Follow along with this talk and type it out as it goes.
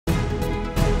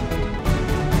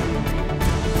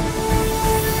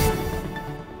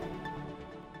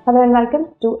Hello and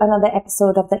welcome to another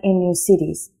episode of the In-News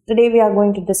series. Today we are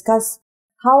going to discuss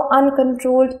how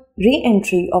uncontrolled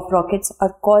re-entry of rockets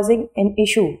are causing an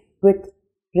issue with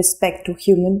respect to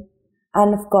human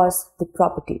and of course the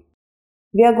property.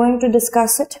 We are going to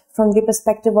discuss it from the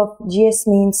perspective of GS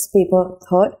Mains paper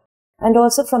 3rd and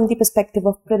also from the perspective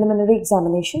of preliminary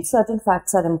examination. Certain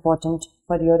facts are important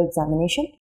for your examination.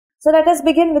 So let us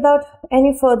begin without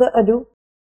any further ado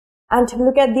and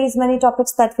look at these many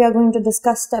topics that we are going to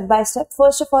discuss step by step.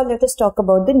 First of all, let us talk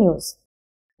about the news.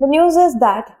 The news is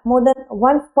that more than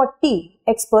 140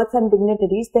 experts and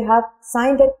dignitaries, they have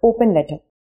signed an open letter.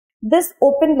 This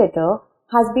open letter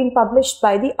has been published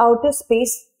by the Outer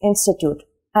Space Institute,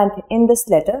 and in this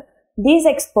letter, these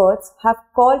experts have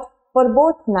called for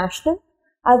both national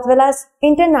as well as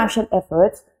international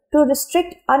efforts to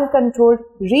restrict uncontrolled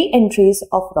re-entries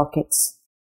of rockets.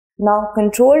 Now,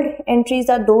 controlled entries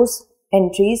are those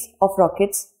entries of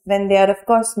rockets when they are of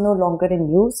course no longer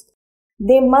in use.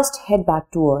 They must head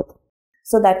back to Earth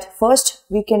so that first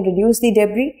we can reduce the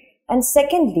debris and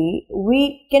secondly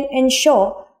we can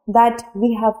ensure that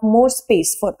we have more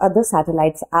space for other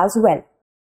satellites as well.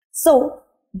 So,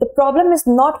 the problem is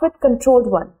not with controlled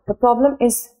one. The problem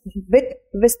is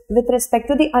with respect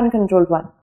to the uncontrolled one.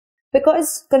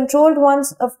 Because controlled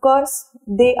ones, of course,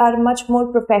 they are much more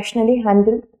professionally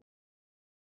handled.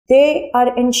 They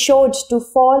are ensured to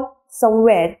fall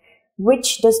somewhere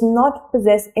which does not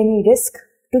possess any risk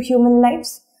to human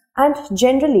lives, and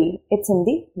generally it's in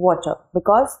the water.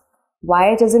 Because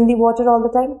why it is in the water all the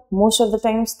time? Most of the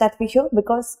times that we hear,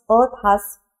 because Earth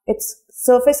has its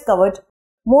surface covered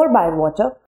more by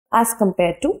water as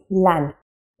compared to land.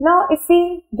 Now if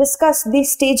we discuss the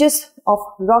stages of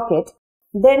rocket,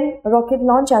 then rocket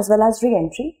launch as well as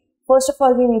re-entry, first of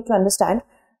all we need to understand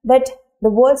that the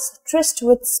world's tryst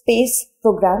with space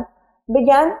program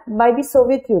began by the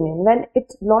Soviet Union when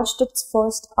it launched its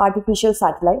first artificial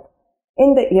satellite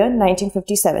in the year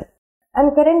 1957.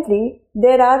 And currently,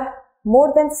 there are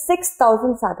more than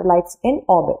 6,000 satellites in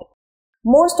orbit.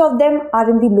 Most of them are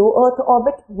in the low Earth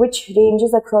orbit, which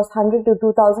ranges across 100 to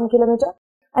 2,000 kilometers,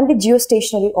 and the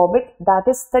geostationary orbit, that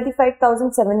is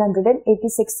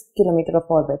 35,786 kilometers of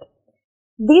orbit.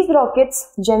 These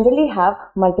rockets generally have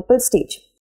multiple stages.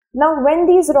 Now, when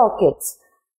these rockets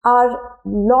are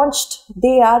launched,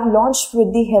 they are launched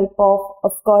with the help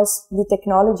of course, the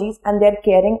technologies, and they are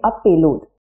carrying a payload.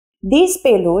 These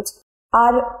payloads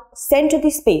are sent to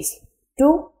the space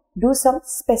to do some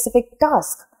specific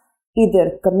task,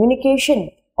 either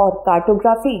communication or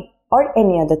cartography or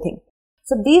any other thing.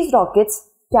 So, these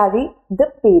rockets carry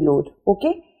the payload,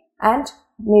 okay? And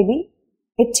maybe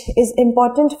it is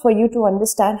important for you to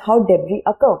understand how debris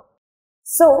occur.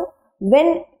 So,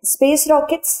 when space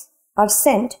rockets are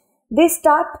sent, they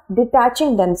start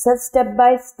detaching themselves step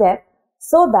by step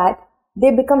so that they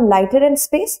become lighter in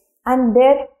space and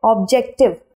their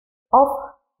objective of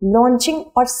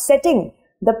launching or setting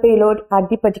the payload at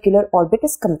the particular orbit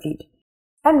is complete.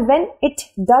 And when it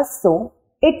does so,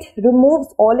 it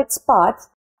removes all its parts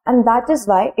and that is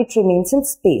why it remains in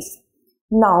space.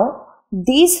 Now,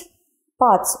 these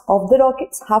parts of the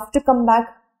rockets have to come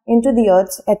back into the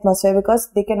Earth's atmosphere because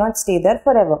they cannot stay there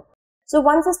forever. So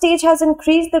once a stage has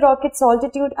increased the rocket's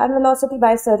altitude and velocity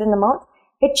by a certain amount,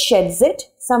 it sheds it.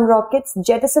 Some rockets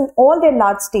jettison all their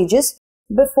large stages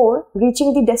before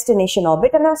reaching the destination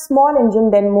orbit, and a small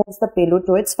engine then moves the payload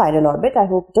to its final orbit. I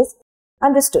hope it is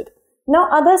understood. Now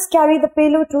others carry the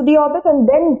payload to the orbit and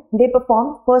then they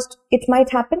perform. First, it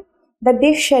might happen that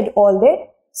they shed all their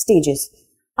stages.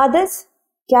 Others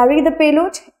carry the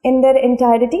payload in their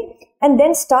entirety and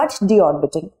then start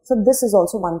deorbiting. So this is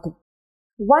also one thing.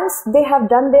 Once they have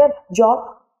done their job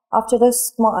after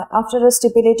a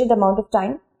stipulated amount of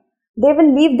time, they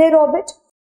will leave their orbit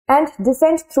and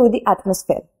descend through the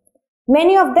atmosphere.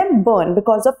 Many of them burn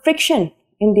because of friction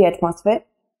in the atmosphere.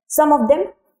 Some of them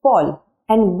fall,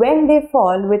 and when they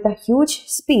fall with a huge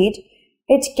speed,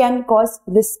 it can cause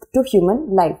risk to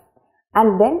human life.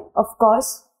 And then, of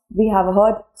course, we have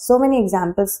heard so many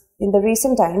examples in the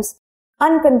recent times.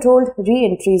 Uncontrolled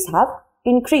re-entries have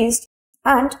increased,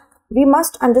 and we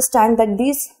must understand that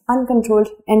these uncontrolled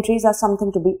entries are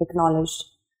something to be acknowledged.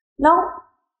 Now,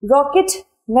 rocket,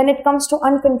 when it comes to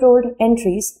uncontrolled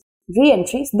entries,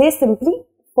 re-entries, they simply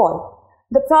fall.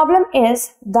 The problem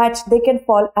is that they can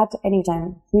fall at any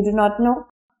time. We do not know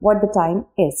what the time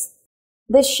is.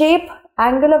 The shape,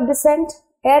 angle of descent,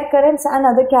 air currents and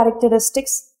other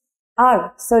characteristics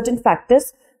are certain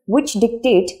factors which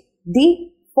dictate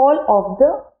the fall of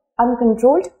the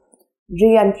uncontrolled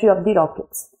re-entry of the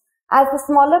rockets. As the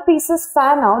smaller pieces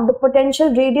fan out, the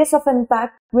potential radius of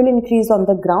impact will increase on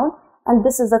the ground and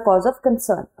this is a cause of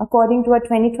concern. According to a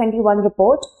 2021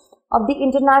 report of the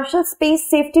International Space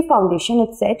Safety Foundation,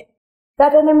 it said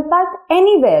that an impact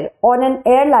anywhere on an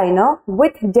airliner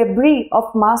with debris of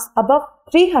mass above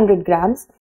 300 grams,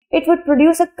 it would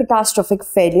produce a catastrophic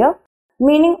failure,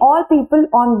 meaning all people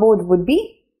on board would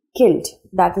be killed.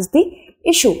 That is the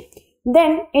issue.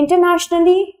 Then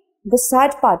internationally, the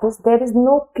sad part is there is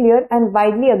no clear and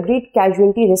widely agreed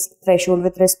casualty risk threshold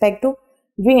with respect to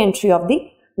re-entry of the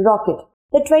rocket.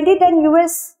 The 2010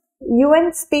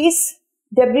 UN Space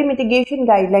Debris Mitigation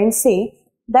Guidelines say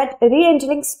that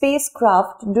re-entering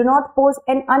spacecraft do not pose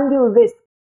an undue risk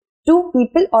to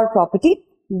people or property,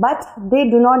 but they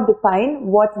do not define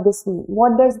what this means.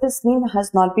 What does this mean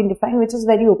has not been defined, which is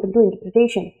very open to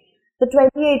interpretation. The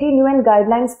 2018 UN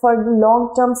Guidelines for the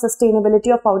Long-Term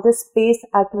Sustainability of Outer Space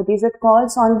Activities, it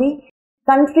calls on the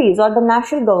countries or the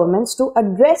national governments to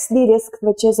address the risk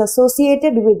which is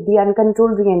associated with the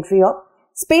uncontrolled re-entry of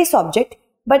space object,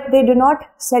 but they do not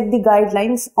set the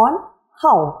guidelines on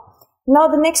how. Now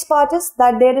the next part is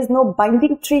that there is no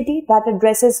binding treaty that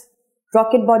addresses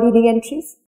rocket body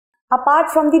re-entries. Apart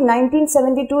from the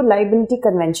 1972 Liability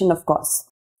Convention, of course,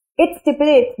 it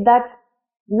stipulates that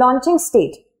launching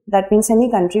state, that means any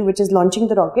country which is launching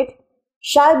the rocket,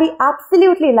 shall be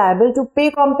absolutely liable to pay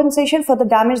compensation for the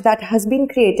damage that has been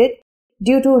created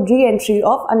due to re-entry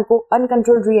of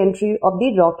uncontrolled re-entry of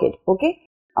the rocket. Okay.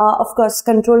 Of course,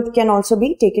 controlled can also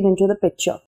be taken into the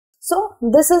picture. So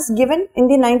this is given in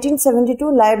the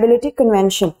 1972 Liability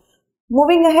Convention.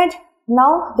 Moving ahead,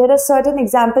 now there are certain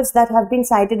examples that have been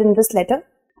cited in this letter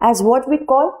as what we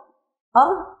call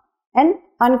an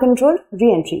uncontrolled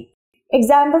re-entry.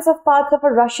 Examples of parts of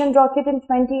a Russian rocket in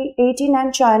 2018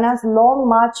 and China's Long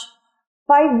March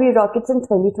 5B rockets in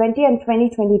 2020 and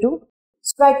 2022,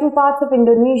 striking parts of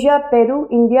Indonesia, Peru,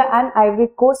 India and Ivory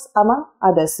Coast among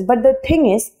others. But the thing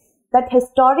is that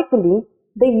historically,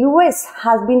 the US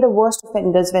has been the worst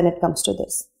offenders when it comes to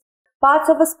this. Parts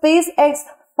of a SpaceX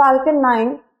Falcon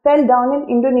 9 fell down in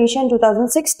Indonesia in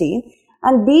 2016,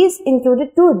 and these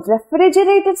included 2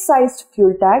 refrigerated-sized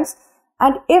fuel tanks,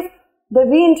 and if the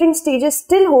re-entering stages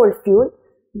still hold fuel,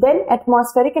 then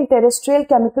atmospheric and terrestrial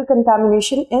chemical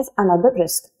contamination is another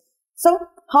risk. So,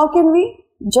 how can we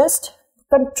just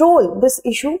control this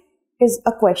issue is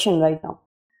a question right now.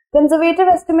 Conservative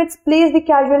estimates place the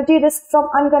casualty risk from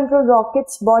uncontrolled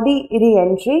rockets body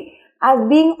re-entry as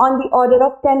being on the order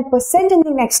of 10% in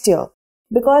the next year,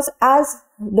 because as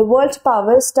the world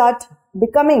powers start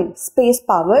becoming space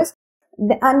powers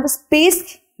and the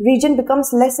space region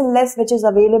becomes less and less which is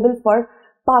available for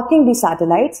parking the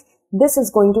satellites, this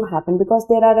is going to happen because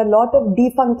there are a lot of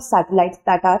defunct satellites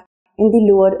that are in the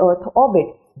lower Earth orbit.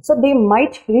 So they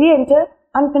might re-enter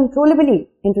uncontrollably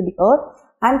into the Earth,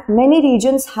 and many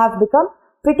regions have become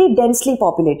pretty densely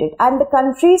populated, and the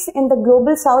countries in the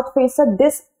global south face a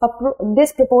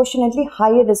disproportionately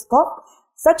higher risk of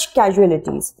such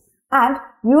casualties. And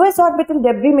US orbital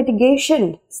debris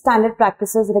mitigation standard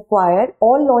practices require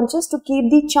all launches to keep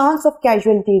the chance of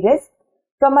casualty risk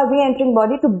from a re-entering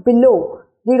body to below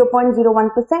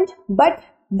 0.01%, but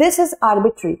this is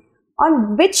arbitrary.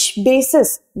 On which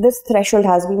basis this threshold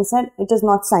has been set, it is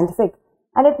not scientific,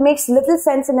 and it makes little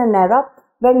sense in an era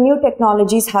when new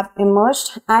technologies have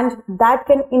emerged and that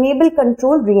can enable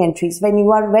controlled re-entries. When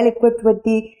you are well equipped with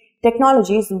the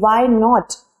technologies, why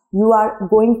not you are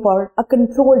going for a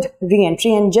controlled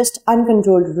re-entry and just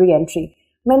uncontrolled re-entry?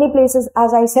 Many places,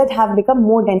 as I said, have become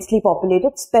more densely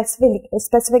populated,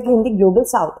 specifically in the global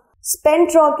south.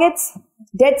 Spent rockets,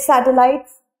 dead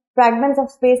satellites, fragments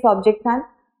of space objects and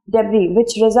debris,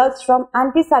 which results from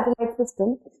anti-satellite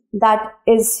system, that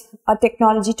is a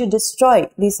technology to destroy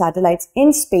these satellites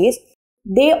in space.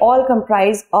 They all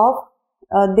comprise of,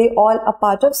 they all are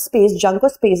part of space junk or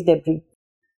space debris.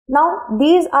 Now,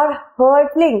 these are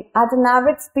hurtling at an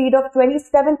average speed of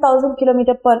 27,000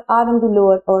 km per hour in the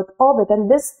lower Earth orbit, and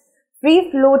this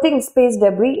free-floating space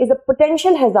debris is a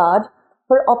potential hazard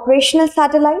for operational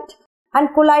satellite,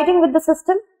 and colliding with the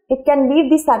system, it can leave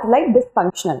the satellite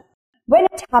dysfunctional. When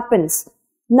it happens,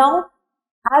 now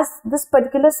as this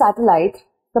particular satellite,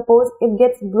 suppose it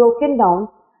gets broken down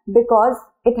because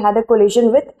it had a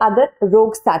collision with other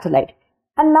rogue satellite,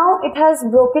 and now it has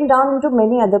broken down into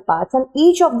many other parts, and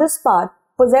each of this part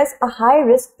possess a high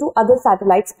risk to other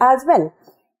satellites as well.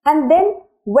 And then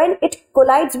when it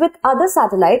collides with other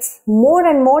satellites, more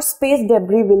and more space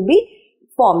debris will be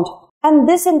formed, and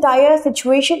this entire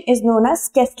situation is known as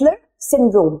Kessler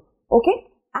syndrome. Okay,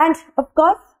 and of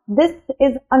course this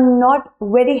is a not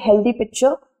very healthy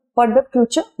picture for the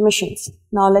future missions.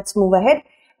 Now let's move ahead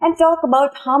and talk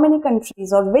about how many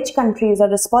countries or which countries are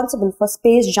responsible for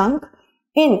space junk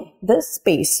in the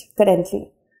space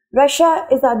currently. Russia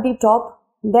is at the top,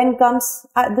 then comes,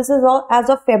 this is all as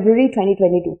of February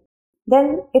 2022.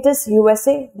 Then it is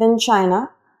USA, then China,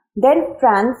 then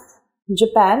France,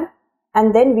 Japan,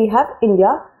 and then we have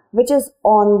India, which is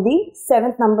on the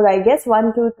 7th number, I guess,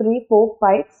 1, 2, 3, 4,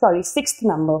 5, sorry, 6th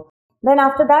number. Then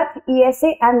after that,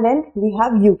 ESA, and then we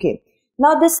have UK.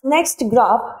 Now this next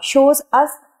graph shows us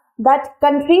that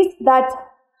countries that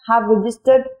have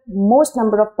registered most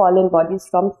number of pollen bodies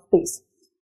from space.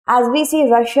 As we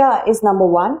see, Russia is number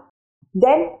 1.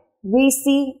 Then we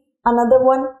see another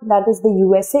one, that is the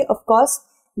USA, of course.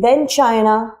 Then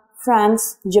China,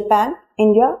 France, Japan,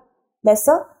 India,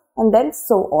 lesser, and then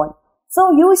so on.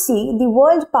 So you see, the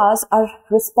world powers are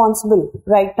responsible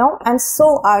right now, and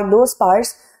so are those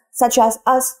powers such as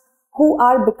us who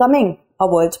are becoming a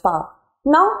world power.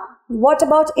 Now, what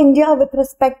about India with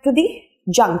respect to the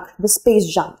junk, the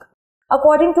space junk?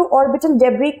 According to Orbital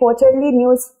Debris Quarterly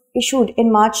News issued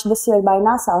in March this year by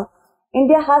NASA,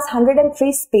 India has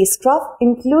 103 spacecraft,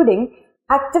 including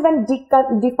active and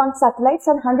defunct satellites,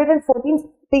 and 114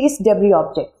 space debris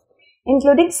objects,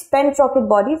 including spent rocket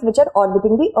bodies which are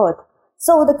orbiting the Earth.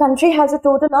 So the country has a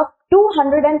total of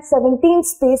 217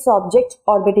 space objects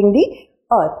orbiting the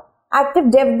Earth.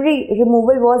 Active debris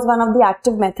removal was one of the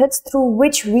active methods through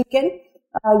which we can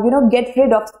get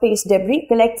rid of space debris,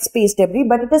 collect space debris,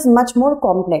 but it is much more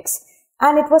complex.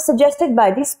 And it was suggested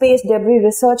by the space debris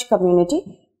research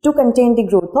community to contain the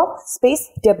growth of space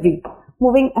debris.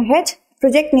 Moving ahead,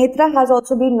 Project Netra has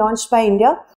also been launched by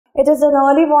India. It is an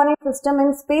early warning system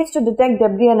in space to detect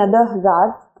debris and other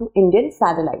hazards to Indian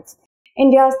satellites.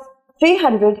 India's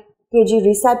 300 kg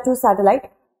RISAT-2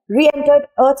 satellite re-entered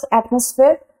Earth's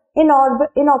atmosphere in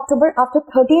October after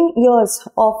 13 years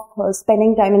of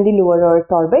spending time in the lower Earth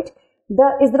orbit.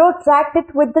 The ISRO tracked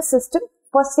it with the system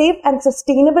for safe and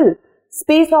sustainable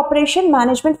space operation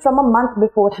management from a month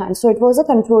beforehand. So it was a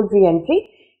controlled re-entry.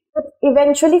 It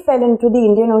eventually fell into the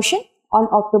Indian Ocean on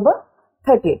October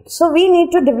 30th. So we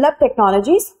need to develop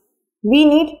technologies. We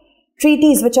need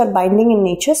treaties which are binding in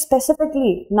nature.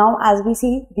 Specifically, now as we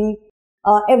see,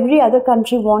 every other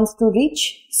country wants to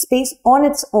reach space on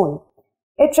its own.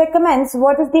 It recommends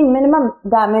what is the minimum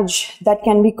damage that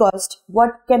can be caused,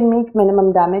 what can make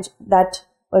minimum damage, that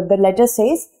the letter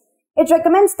says. It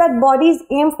recommends that bodies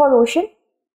aim for ocean,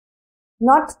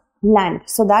 not land,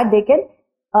 so that they can,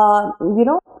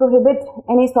 prohibit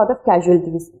any sort of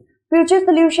casualties. Future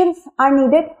solutions are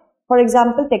needed, for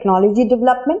example, technology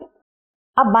development,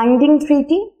 a binding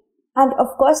treaty, and of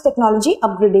course, technology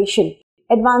upgradation.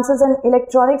 Advances in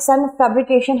electronics and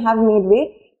fabrication have made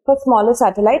way for smaller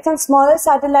satellites, and smaller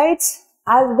satellites,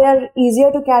 as they are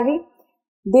easier to carry,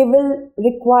 they will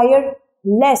require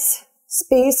less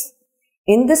space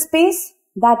in the space.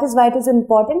 That is why it is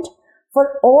important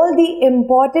for all the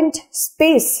important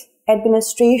space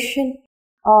administration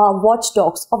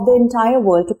watchdogs of the entire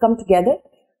world to come together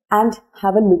and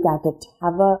have a look at it,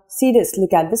 have a serious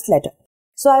look at this letter.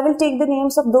 So I will take the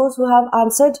names of those who have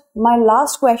answered my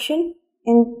last question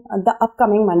in the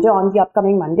upcoming Monday, on the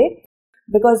upcoming Monday,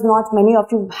 because not many of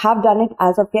you have done it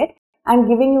as of yet. I'm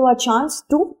giving you a chance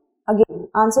to again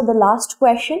answer the last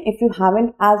question if you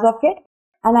haven't as of yet,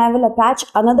 and I will attach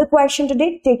another question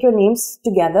today to take your names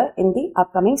together in the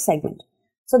upcoming segment.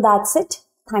 So that's it.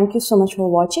 Thank you so much for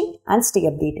watching and stay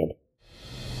updated.